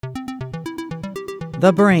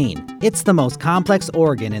The brain. It's the most complex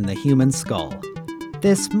organ in the human skull.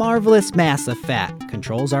 This marvelous mass of fat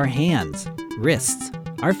controls our hands, wrists,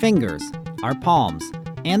 our fingers, our palms,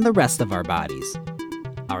 and the rest of our bodies.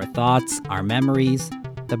 Our thoughts, our memories,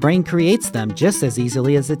 the brain creates them just as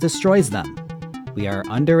easily as it destroys them. We are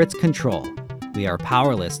under its control. We are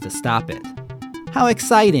powerless to stop it. How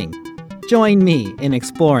exciting! Join me in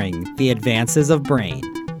exploring the advances of brain.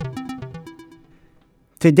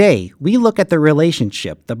 Today, we look at the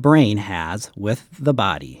relationship the brain has with the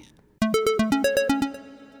body.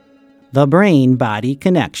 The brain-body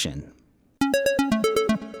connection.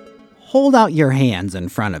 Hold out your hands in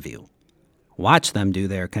front of you. Watch them do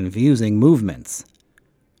their confusing movements.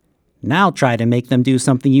 Now try to make them do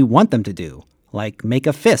something you want them to do, like make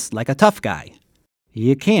a fist like a tough guy.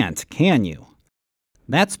 You can't, can you?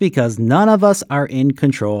 That's because none of us are in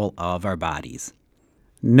control of our bodies.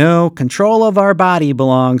 No, control of our body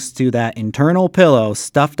belongs to that internal pillow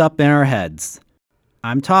stuffed up in our heads.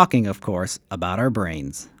 I'm talking, of course, about our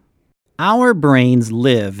brains. Our brains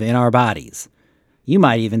live in our bodies. You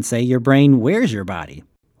might even say your brain wears your body,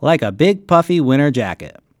 like a big puffy winter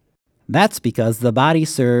jacket. That's because the body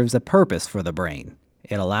serves a purpose for the brain.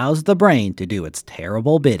 It allows the brain to do its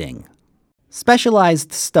terrible bidding.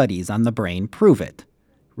 Specialized studies on the brain prove it.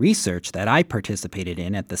 Research that I participated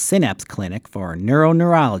in at the Synapse Clinic for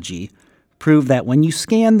Neuroneurology proved that when you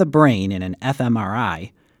scan the brain in an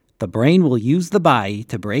fMRI, the brain will use the body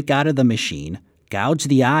to break out of the machine, gouge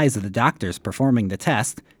the eyes of the doctors performing the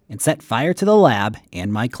test, and set fire to the lab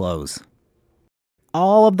and my clothes.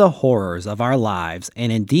 All of the horrors of our lives,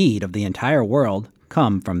 and indeed of the entire world,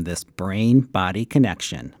 come from this brain-body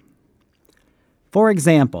connection. For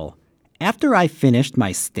example, after I finished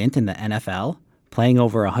my stint in the NFL, playing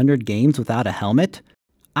over 100 games without a helmet,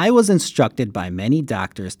 I was instructed by many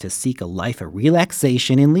doctors to seek a life of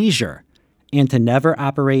relaxation and leisure, and to never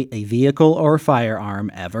operate a vehicle or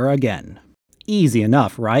firearm ever again. Easy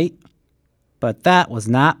enough, right? But that was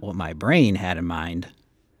not what my brain had in mind.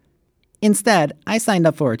 Instead, I signed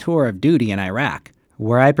up for a tour of duty in Iraq,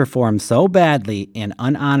 where I performed so badly and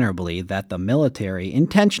unhonorably that the military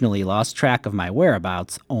intentionally lost track of my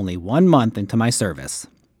whereabouts only 1 month into my service.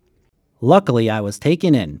 Luckily, I was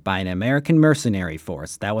taken in by an American mercenary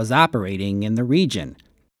force that was operating in the region,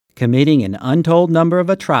 committing an untold number of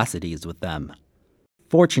atrocities with them.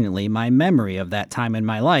 Fortunately, my memory of that time in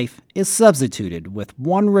my life is substituted with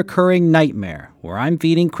one recurring nightmare where I'm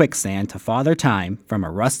feeding quicksand to Father Time from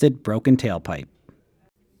a rusted, broken tailpipe.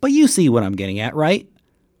 But you see what I'm getting at, right?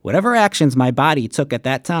 Whatever actions my body took at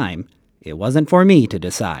that time, it wasn't for me to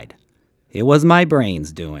decide. It was my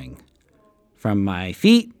brain's doing. From my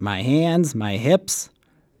feet, my hands, my hips,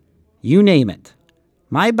 you name it.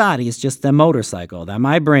 My body is just a motorcycle that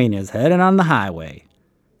my brain is heading on the highway,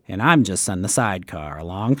 and I'm just on the sidecar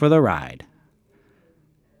along for the ride.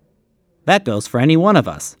 That goes for any one of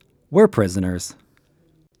us. We're prisoners.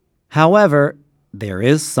 However, there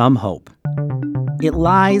is some hope. It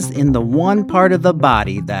lies in the one part of the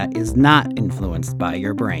body that is not influenced by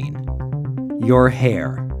your brain: your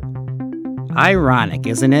hair. Ironic,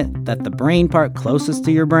 isn't it, that the brain part closest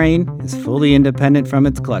to your brain is fully independent from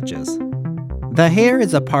its clutches? The hair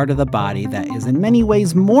is a part of the body that is in many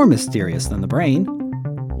ways more mysterious than the brain.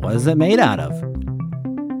 What is it made out of?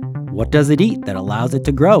 What does it eat that allows it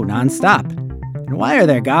to grow nonstop? And why are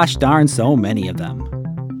there gosh darn so many of them?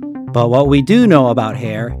 But what we do know about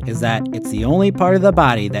hair is that it's the only part of the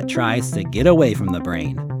body that tries to get away from the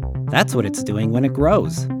brain. That's what it's doing when it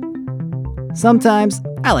grows. Sometimes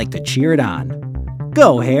I like to cheer it on.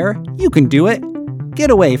 Go, hair, you can do it.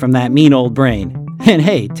 Get away from that mean old brain. And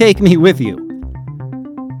hey, take me with you.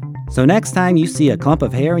 So next time you see a clump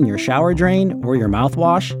of hair in your shower drain or your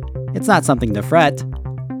mouthwash, it's not something to fret.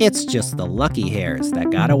 It's just the lucky hairs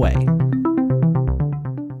that got away.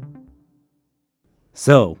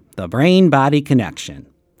 So, the brain-body connection.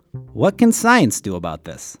 What can science do about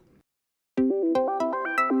this?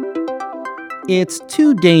 It's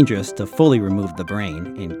too dangerous to fully remove the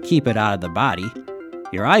brain and keep it out of the body.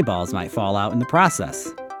 Your eyeballs might fall out in the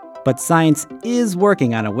process. But science is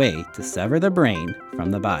working on a way to sever the brain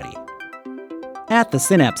from the body. At the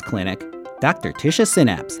Synapse Clinic, Dr. Tisha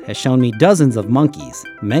Synapse has shown me dozens of monkeys,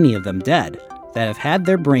 many of them dead, that have had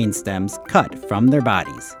their brain stems cut from their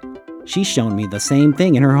bodies. She's shown me the same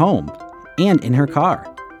thing in her home, and in her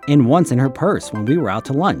car, and once in her purse when we were out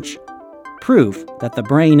to lunch. Proof that the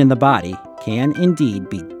brain and the body can indeed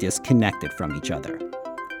be disconnected from each other.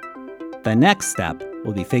 The next step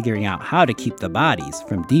will be figuring out how to keep the bodies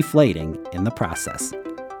from deflating in the process.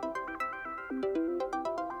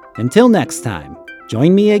 Until next time,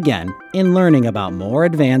 join me again in learning about more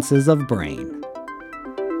advances of brain.